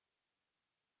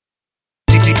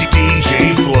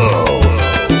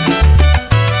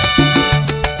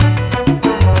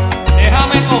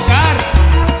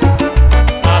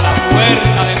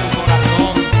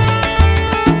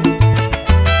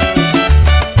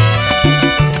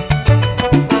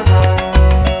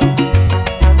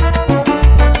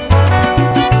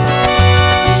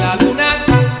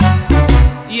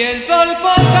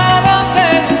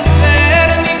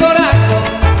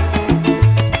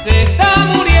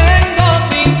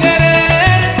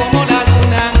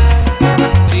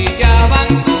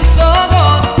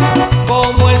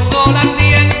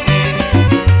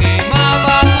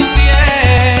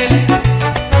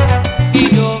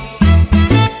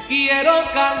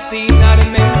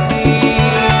calcinarme en ti.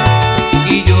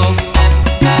 Y yo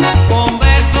con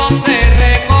besos te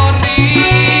recorrí.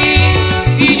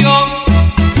 Y yo,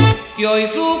 que hoy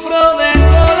sufro de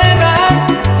soledad,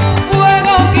 tu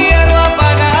fuego quiero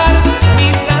apagar,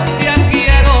 mis ansias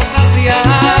quiero saciar.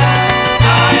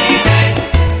 Ay, ve,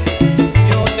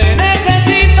 yo te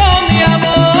necesito, mi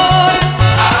amor.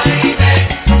 Ay, ve,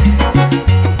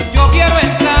 yo quiero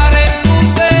entrar en tu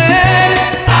ser.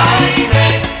 Ay, ve,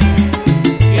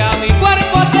 que a mi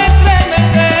cuerpo hace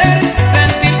estremecer,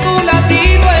 sentir tu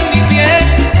latido en mi piel,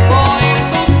 oír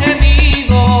tus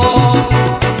gemidos.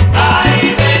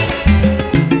 Ay, ve,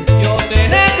 yo te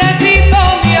necesito,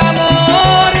 mi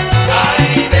amor.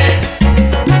 Ay, ve,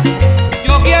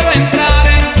 yo quiero entrar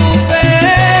en tu ser.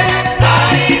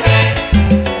 Ay, ve,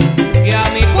 que a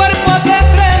mi cuerpo hace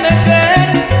estremecer,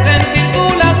 sentir tu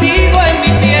latido en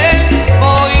mi piel,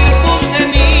 oír tus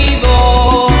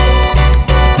gemidos.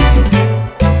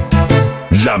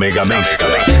 La mega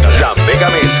mezcla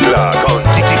con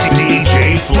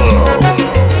DJ Flow.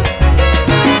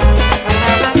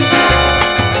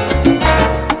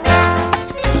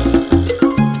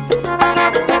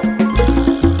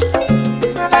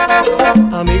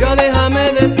 Amiga,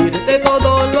 déjame decirte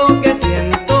todo lo que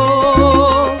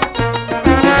siento,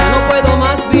 que ya no puedo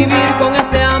más vivir con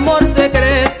este amor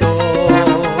secreto.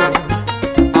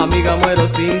 Amiga, muero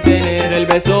sin tener el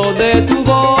beso de tu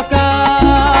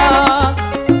boca,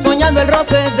 soñando el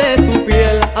roce de tu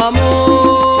piel, amor.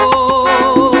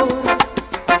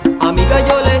 Amiga,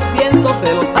 yo le siento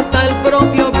celos hasta el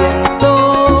propio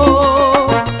viento.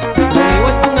 Lo mío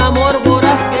es un amor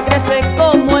voraz que crece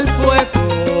como el fuego.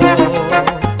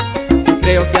 Si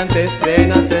creo que antes de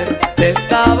nacer te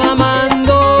estaba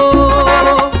amando,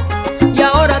 y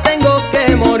ahora tengo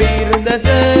que morir de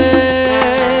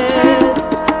sed.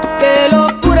 Qué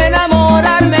locura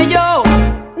enamorarme yo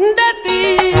de ti.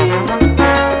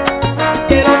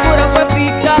 Qué locura fue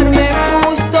fijarme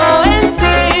justo en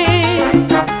ti.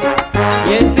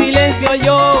 Y en silencio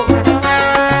yo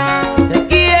te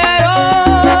quiero,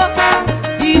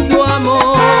 y tu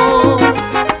amor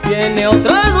tiene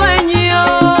otro dueño.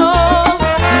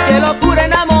 Qué locura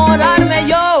enamorarme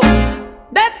yo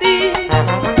de ti.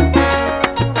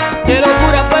 Qué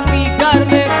locura fue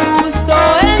fijarme justo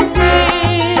en ti.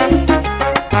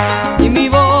 Y mi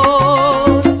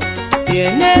voz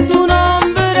tiene tu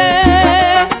nombre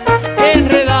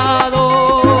enredado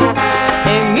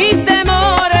en mis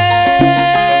temores.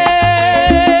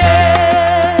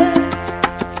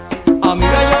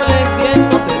 Amiga, yo le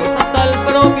siento celos hasta el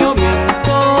propio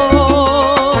viento.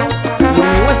 Lo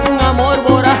mío es un amor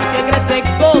voraz que crece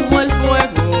como el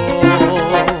fuego.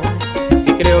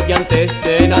 Si creo que antes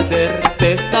de nacer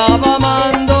te estaba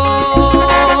amando,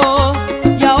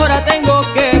 y ahora tengo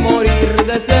que morir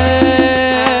de sed.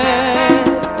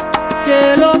 Qué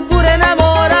locura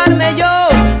enamorarme yo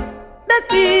de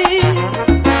ti.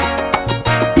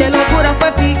 Qué locura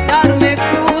fue fijarme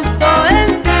justo en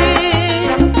ti.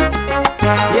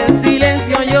 Y en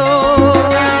silencio yo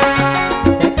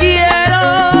te quiero,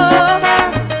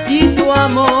 y tu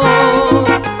amor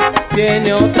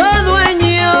tiene otro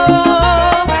dueño.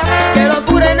 Qué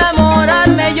locura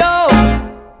enamorarme yo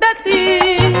de ti.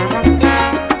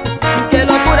 Qué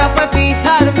locura fue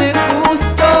fijarme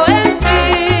justo en ti.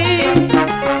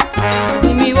 Y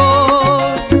mi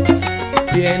voz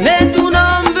tiene tu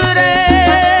nombre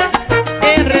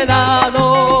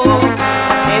enredado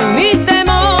en mis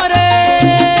temores.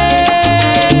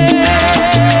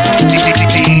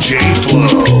 DJ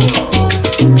Flow.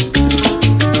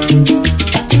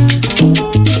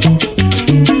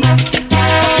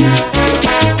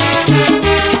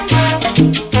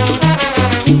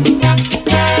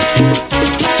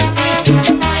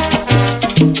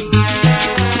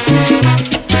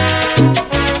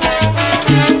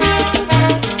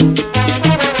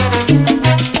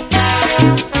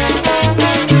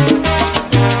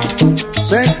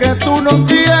 Sé que tú no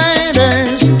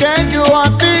quieres que yo a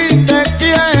ti te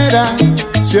quiera,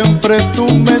 siempre tú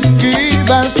me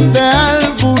esquivas de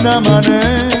alguna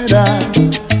manera.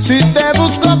 Si te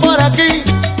busco por aquí,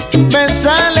 me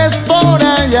sales por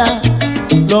allá.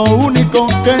 Lo único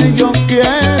que yo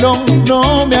quiero,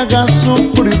 no me hagas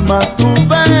sufrir más, tú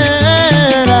verás.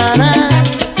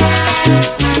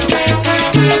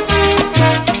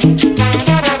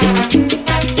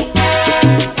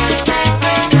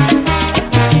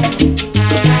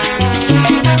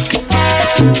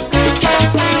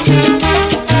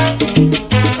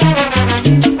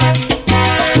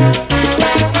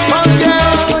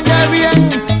 Oye bien,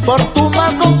 por tu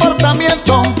mal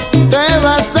comportamiento te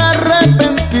vas a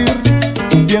arrepentir.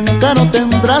 Bien caro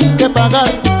tendrás que pagar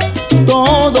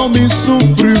todo mi sufrimiento.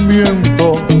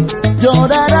 sufrimiento.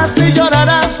 Llorarás y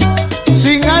llorarás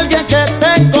sin alguien que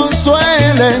te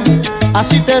consuele.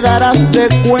 Así te darás de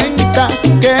cuenta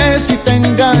que si te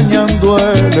engañan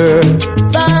duele.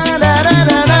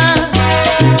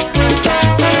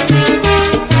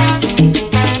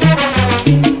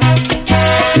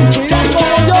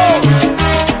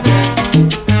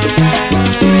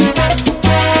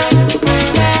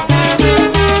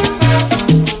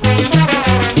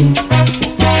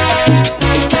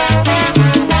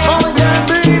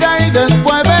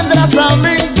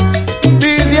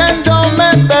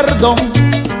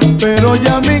 Pero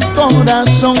ya mi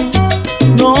corazón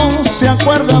no se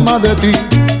acuerda más de ti.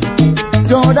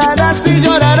 Llorarás y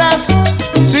llorarás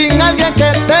sin alguien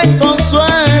que te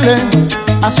consuele.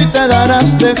 Así te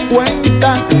darás de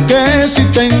cuenta que si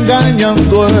te engañan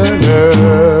duele.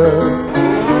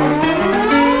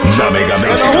 La mega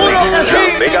mezcla, sí.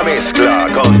 la mega mezcla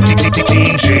con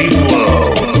DJ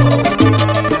Flow.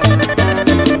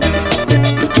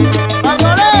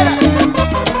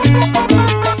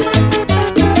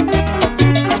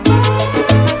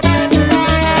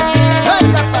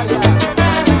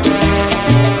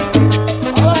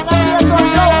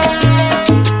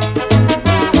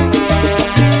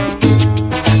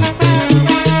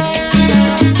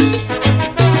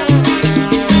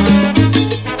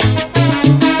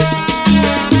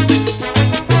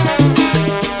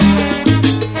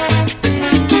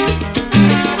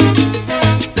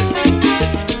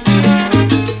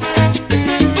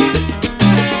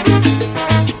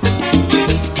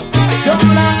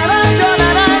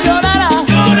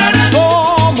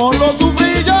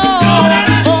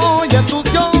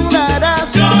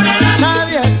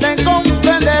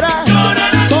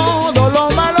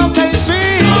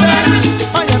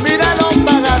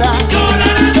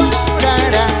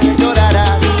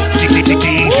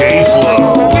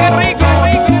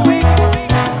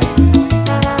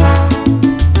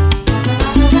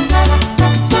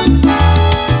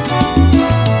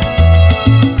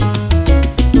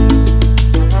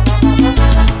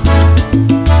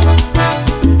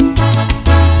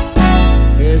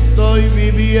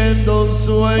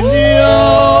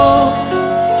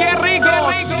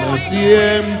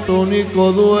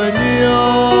 Único dueño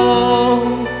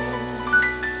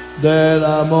del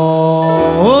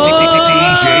amor.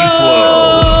 DJ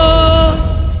Flow.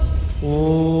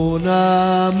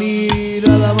 Una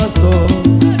mirada bastó.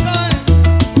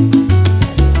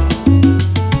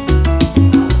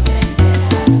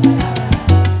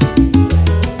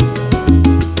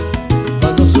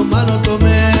 Cuando su mano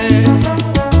tomé,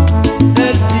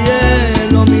 el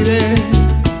cielo miré,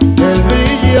 el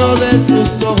brillo de sus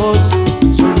ojos.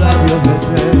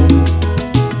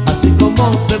 Así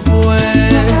como se fue,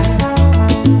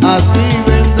 así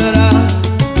vendrá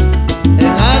en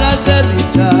aras de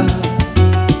dicha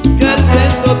que el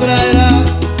viento traerá.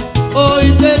 Hoy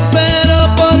te espero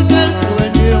porque el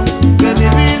sueño que mi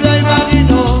vida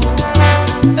imaginó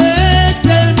es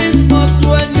el mismo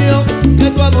sueño que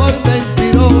tu amor me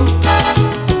inspiró,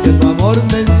 que tu amor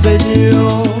me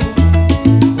enseñó.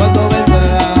 Cuando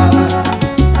vendrás,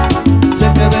 sé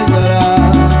que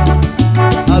vendrás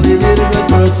a vivir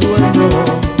nuestro sueño,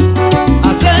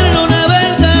 hacerlo una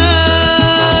verdad.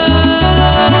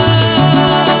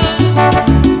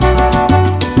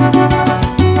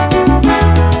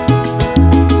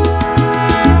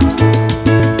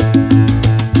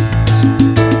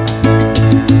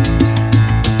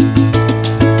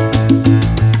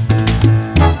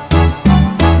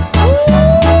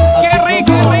 ¡Qué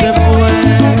rico! Se fue,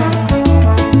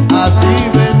 así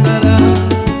vendrá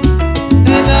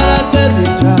en aras de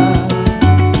dicha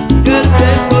que el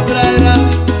tiempo traerá.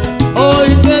 Hoy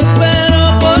te espero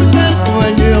porque el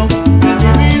sueño que mi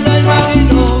vida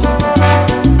imaginó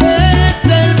es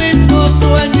el mismo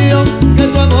sueño que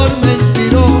tu amor me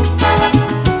inspiró,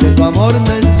 que tu amor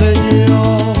me enseñó.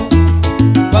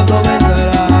 Cuando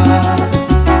vendrás,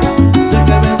 sé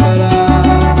que vendrás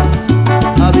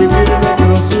a vivir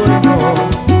nuestro sueño,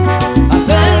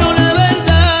 hacerlo una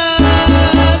verdad.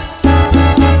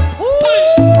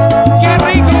 ¡Qué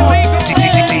rico!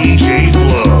 DJ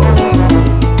Flow.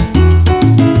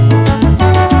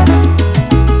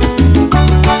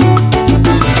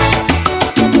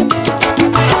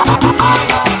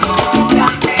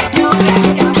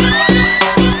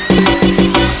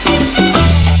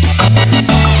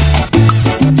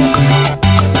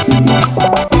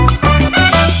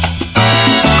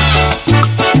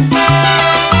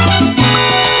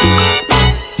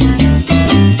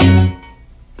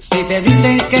 Si te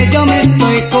dicen que yo me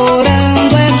estoy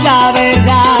curando es la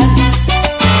verdad,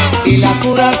 y la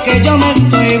cura que yo me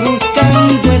estoy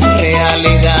buscando es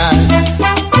realidad.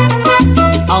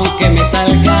 Aunque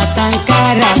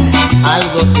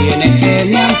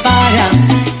quiera.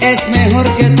 Es mejor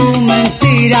que tu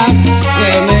mentira,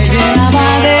 que me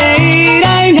llenaba de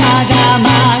ira y nada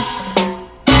más.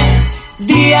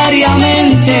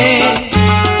 Diariamente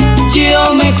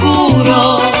yo me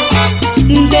curo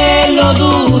de lo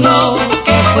duro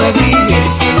que fue vivir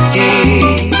sin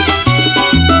ti.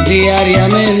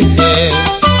 Diariamente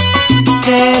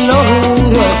te lo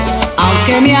juro,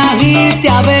 aunque me agite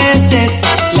a veces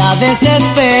la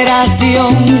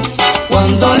desesperación,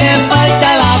 cuando le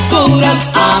falta la cura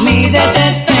a mi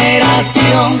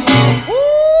desesperación.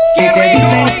 Si te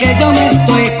dicen que yo me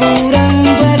estoy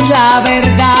curando es la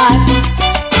verdad,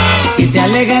 y se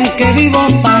alegan que vivo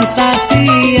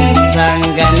fantasías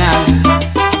zánganas.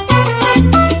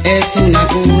 Es una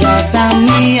cura tan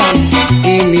mía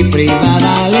y mi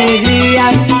privada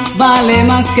alegría vale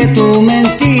más que tu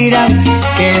mentira,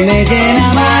 que me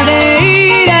llenaba de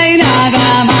ira y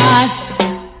nada más.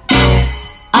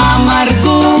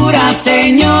 Amargura,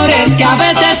 señores, que a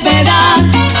veces me da.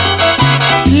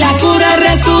 La cura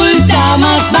resulta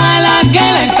más mala que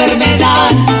la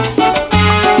enfermedad.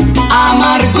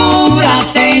 Amargura,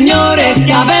 señores,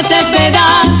 que a veces me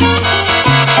da.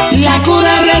 La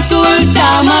cura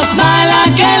resulta más mala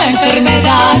que la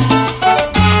enfermedad.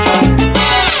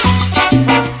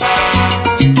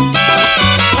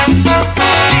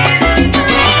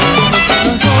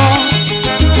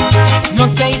 No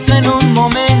se hizo en un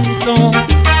momento,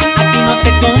 a ti no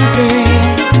te compré,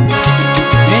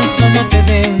 eso no te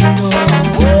vendo.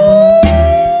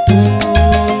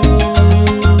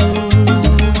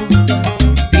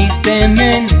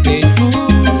 Tristemente tú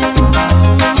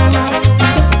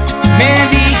me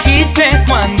dijiste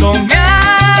cuando me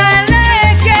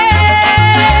alejé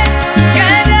que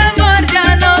de amor ya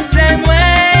no se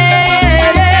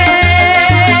muere,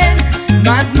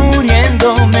 mas muriendo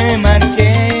me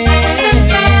marché.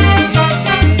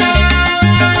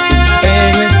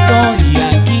 Pero estoy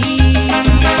aquí,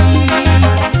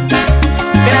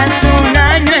 tras un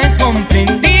año he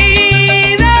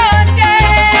comprendido que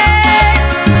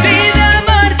si de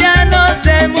amor ya no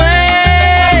se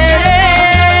muere,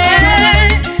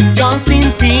 yo sin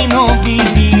ti no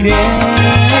viviré.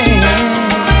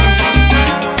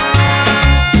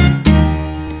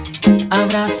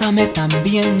 Abrázame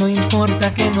también, no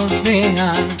importa que nos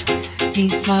vean. Si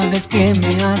sabes que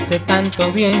me hace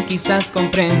tanto bien, quizás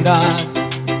comprendas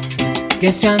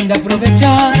que se han de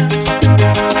aprovechar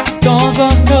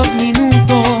todos los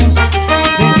minutos.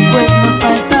 Después nos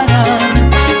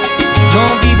faltarán si no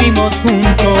vivimos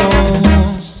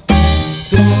juntos.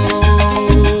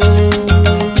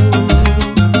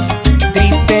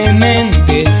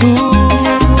 Tristemente tú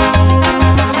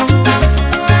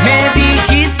me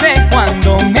dijiste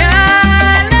cuando me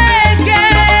alejé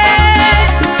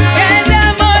que de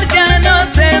amor ya no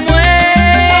se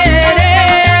muere,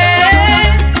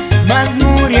 mas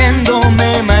muriendo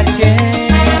me marché.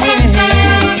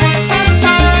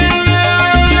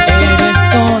 Pero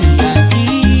estoy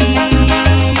aquí,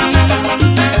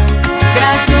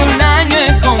 tras un año he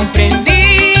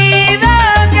comprendido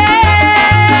que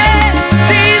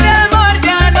si de amor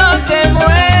ya no se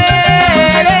muere,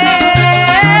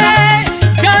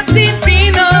 yo sin ti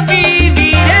no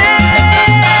viviré.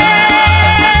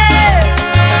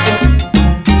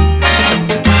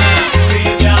 Si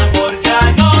de amor ya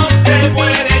no se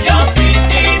muere, yo sin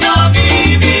ti no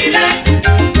viviré.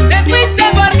 Te fuiste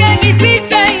porque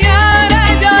quisiste y ahora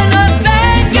yo no sé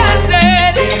qué hacer.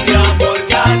 Si de amor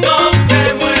ya no se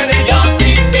muere, yo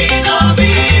sin ti no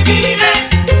viviré.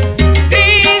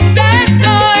 Triste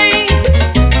estoy,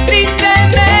 triste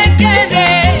me quedé.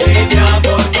 Si de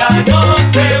amor ya no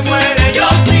se muere, yo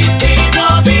sin ti no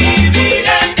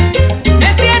viviré. Me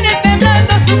tienes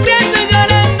temblando, sufriendo y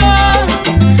llorando.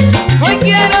 Hoy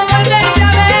quiero volverte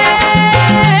a ver.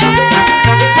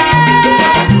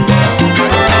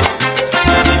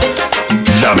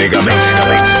 La mega mezcla,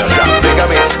 la mega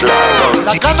mezcla.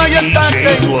 La cama ya está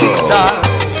DJ Flow. tendida,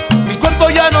 mi cuerpo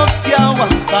ya no se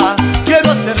aguanta.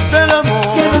 Quiero hacerte el amor,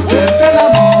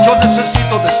 Yo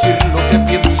necesito decir lo que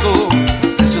pienso,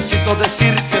 necesito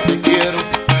decir que te quiero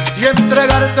y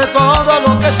entregarte todo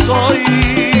lo que soy.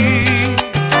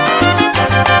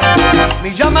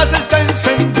 Mi llama se está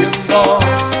encendiendo,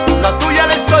 la tuya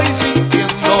la estoy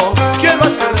sintiendo. Quiero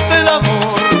hacerte el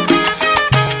amor,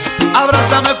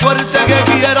 abrázame fuerte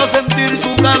que quiero sentir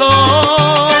tu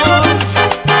calor.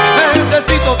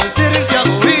 Necesito decirte al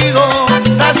oído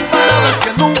las palabras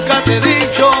que nunca te he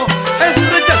dicho,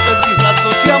 estrecharte en mis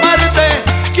brazos y amarte.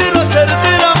 Quiero hacerte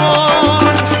el amor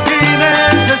y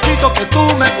necesito que tú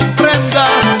me comprendas,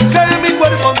 que mi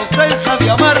cuerpo no cesa de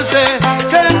amarte,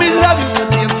 que mis labios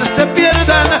ardientes se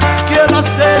pierdan. Quiero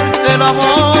hacerte el amor.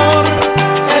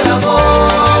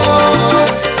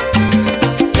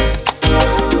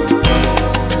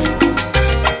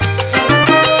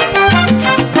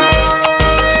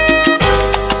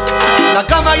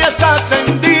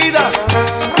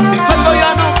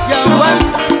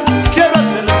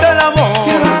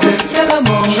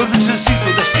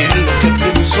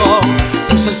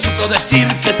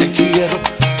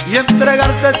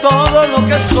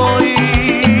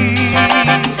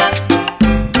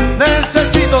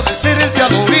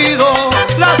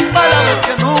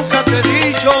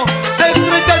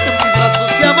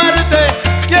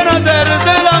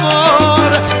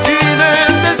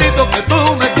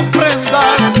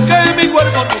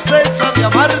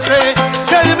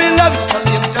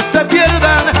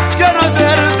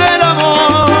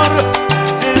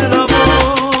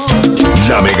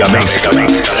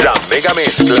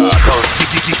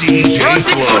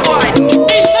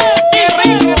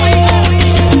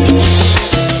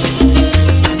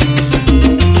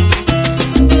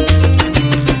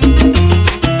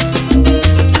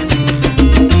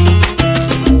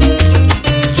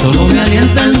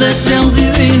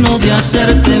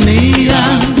 mía,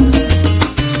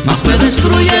 mas me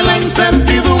destruye la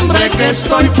incertidumbre que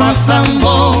estoy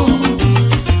pasando.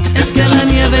 Es que la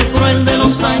nieve cruel de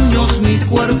los años mi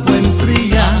cuerpo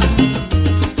enfría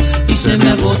y se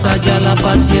me agota ya la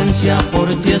paciencia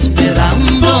por ti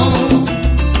esperando.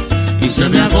 Y se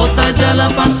me agota ya la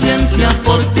paciencia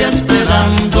por ti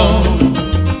esperando.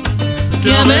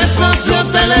 Que a besos yo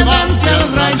te levante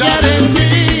al rayar el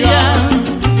día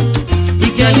y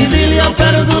que el idilio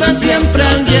perdure siempre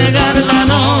al llegar la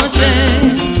noche.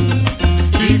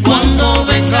 Y cuando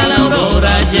venga la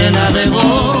aurora llena de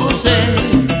goce,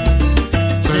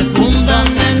 se fundan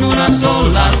en una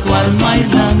sola tu alma y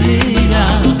la mía.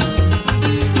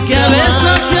 Que a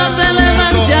besos yo te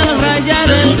levante al rayar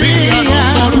el día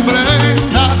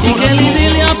y que el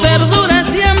idilio perdure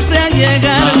siempre al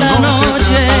llegar la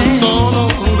noche.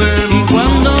 Y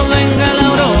cuando venga la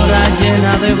aurora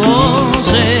llena de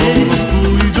goce,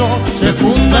 se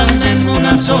fundan en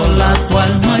una sola tu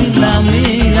alma y la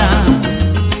mía.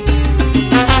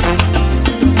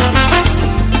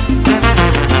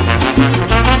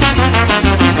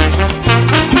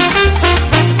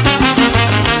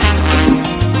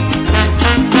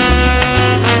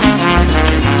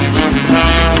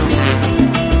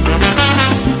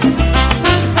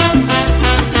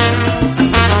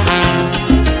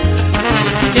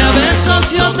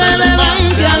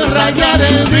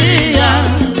 El día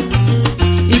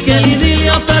y que el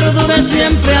idilio perdure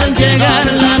siempre al llegar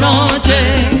la noche.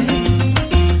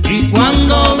 Y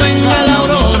cuando venga la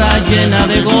aurora llena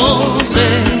de goce,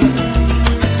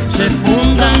 se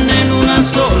fundan en una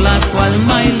sola tu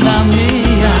alma y la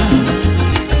mía.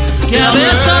 Que a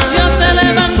besos yo te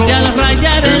levante al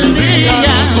rayar el día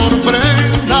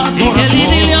y que el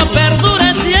idilio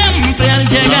perdure siempre al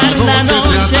llegar la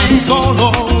noche.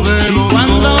 Y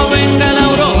cuando venga la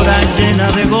aurora llena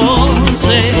de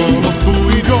goce,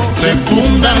 se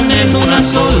fundan en una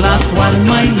sola tu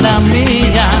alma y la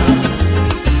mía.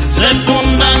 Se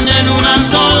fundan en una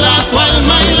sola tu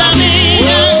alma y la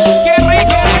mía. ¡Qué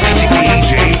rico!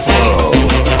 DJ Flow.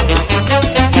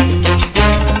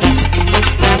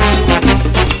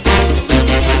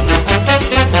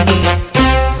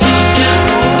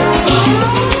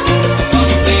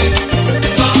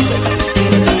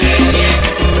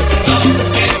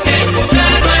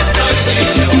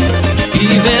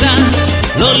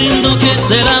 Lo lindo que es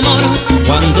el amor,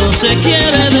 cuando se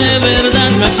quiere de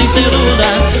verdad. No existe duda,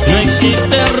 no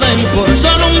existe rencor,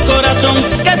 solo un corazón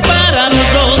que es para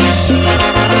los dos.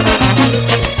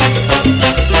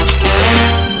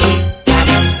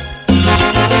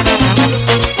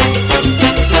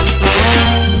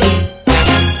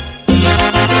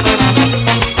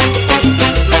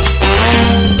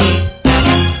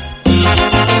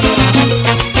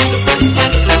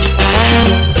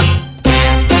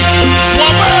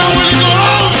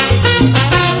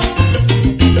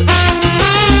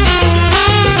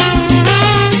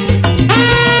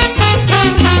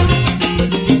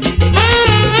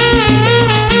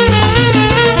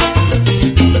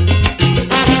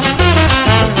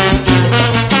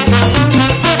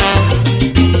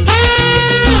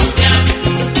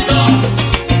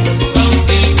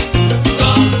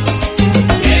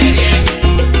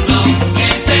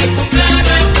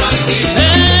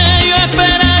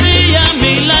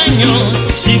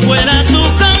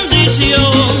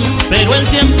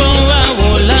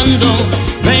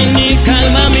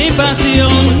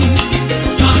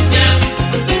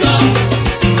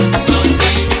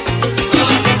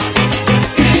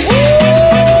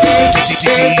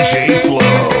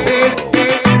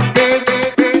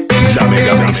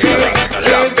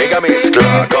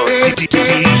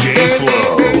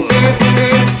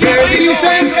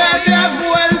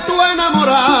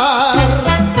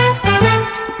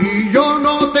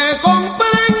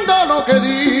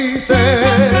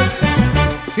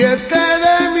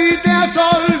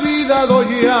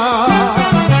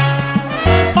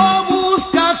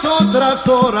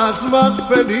 Horas más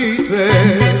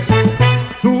felices.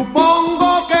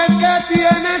 Supongo que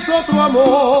tienes otro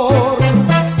amor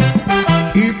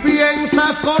y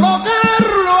piensas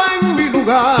colocarlo en mi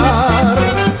lugar,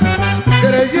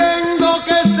 creyendo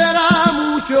que será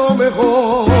mucho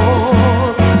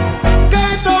mejor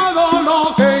que todo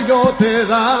lo que yo te he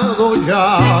dado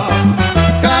ya.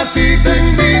 Casi te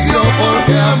envidio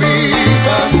porque a mí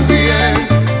también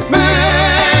me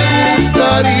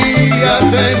gustaría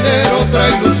tener otra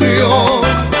ilusión.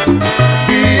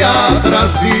 Día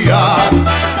tras día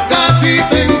casi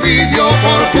te envidio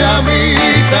porque a mí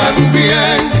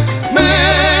también me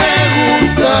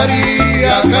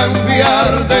gustaría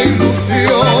cambiar de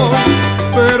ilusión,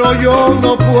 pero yo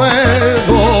no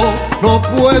puedo, no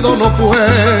puedo, no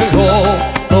puedo,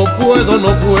 no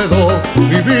puedo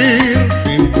vivir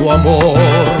sin tu amor.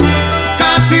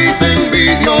 Casi te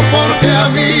envidio porque a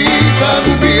mí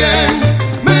también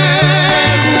me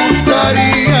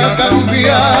gustaría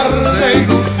cambiar de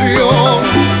ilusión,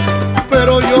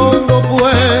 pero yo no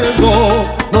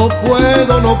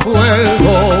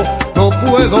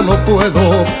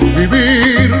puedo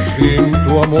vivir sin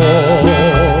tu amor.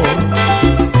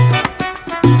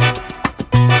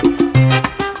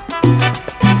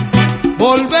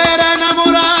 Volver a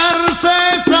enamorarse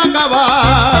es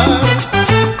acabar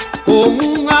con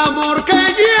un amor que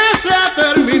ya se ha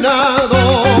terminado.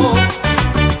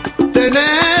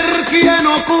 Tener quien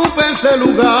ocupe ese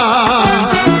lugar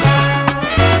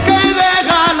que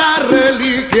deja la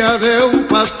reliquia de un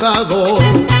pasado.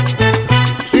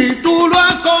 Si tú lo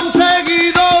has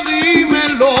conseguido,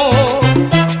 dímelo,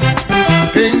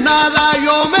 que en nada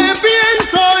yo me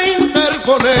pienso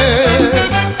interponer.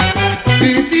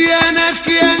 Si tienes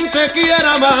quien te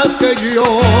quiera más que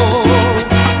yo,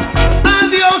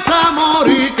 adiós amor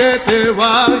y que te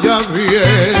vaya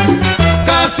bien.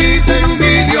 Casi te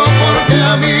envidio porque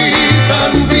a mí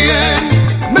también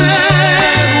me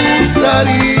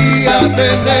gustaría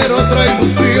tener otra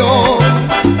ilusión.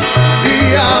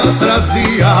 Día tras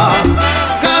día,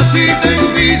 casi te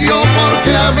envidio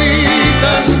porque a mí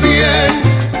también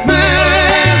me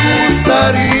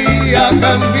gustaría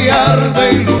cambiar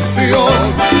de ilusión,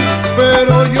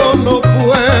 pero yo no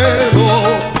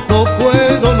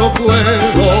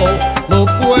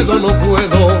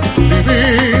puedo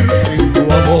vivir sin tu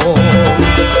amor.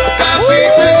 Casi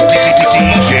te envidio.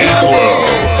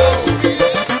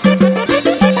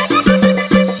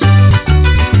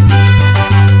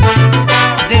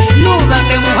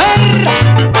 Desnúdate, mujer.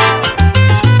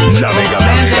 La mega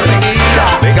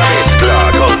mezcla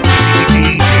con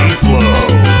DJ Flow.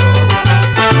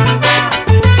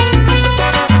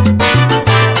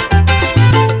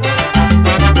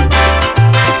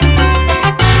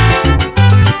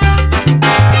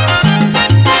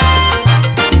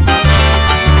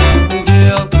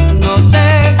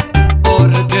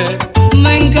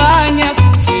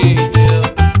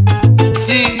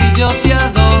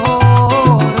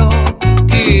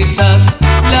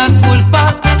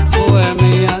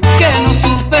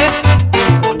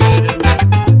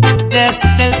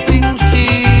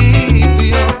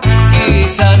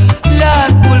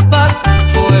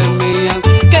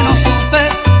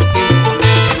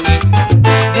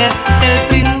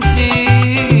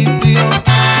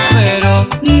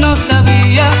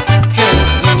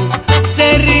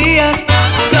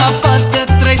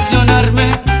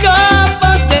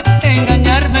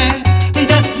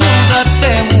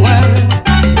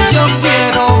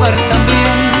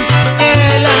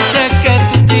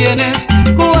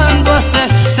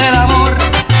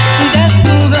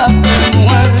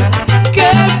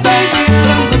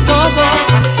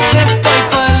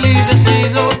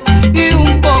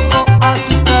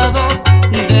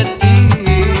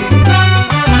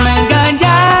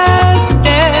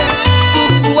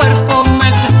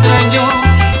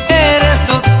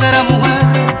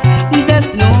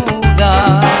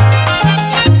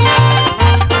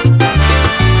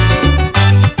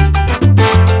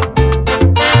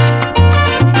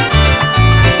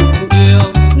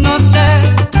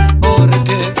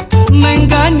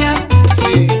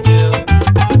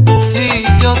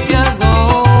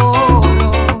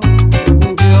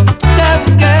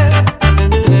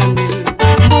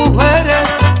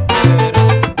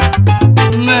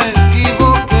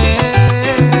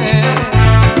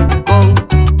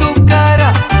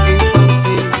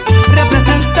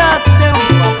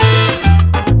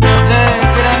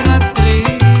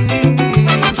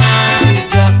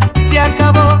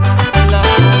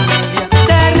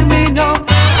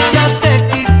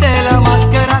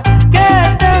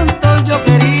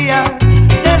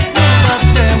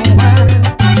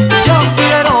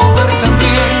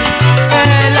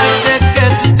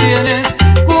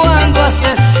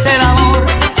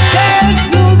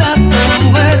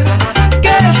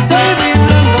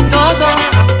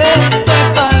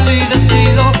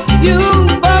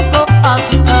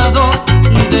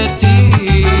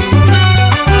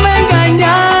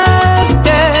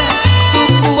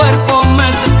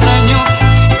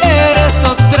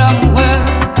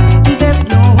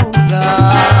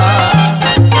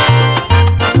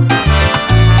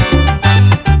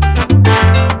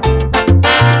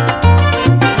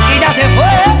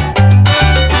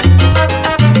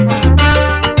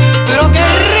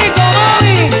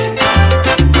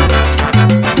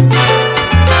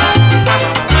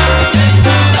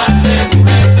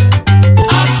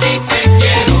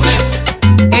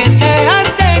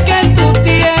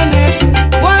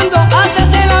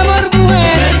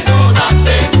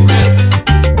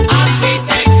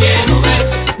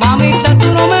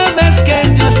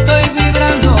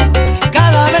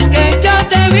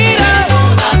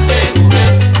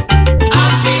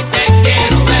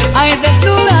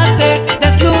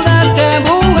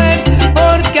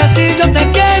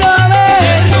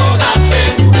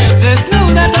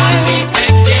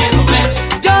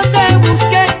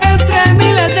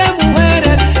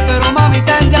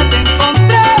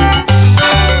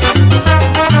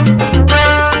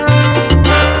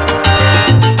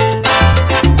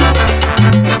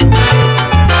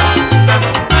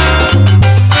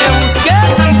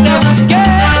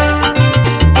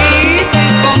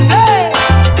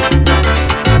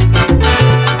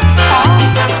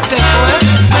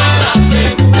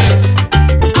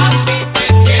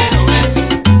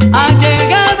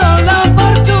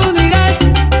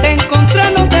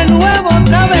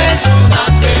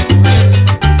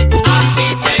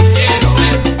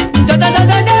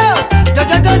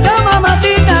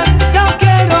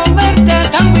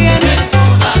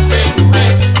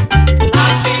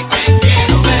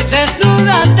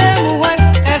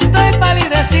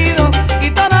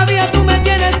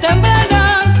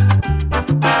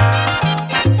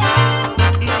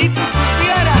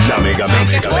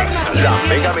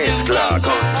 mega mezcla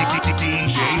con DJ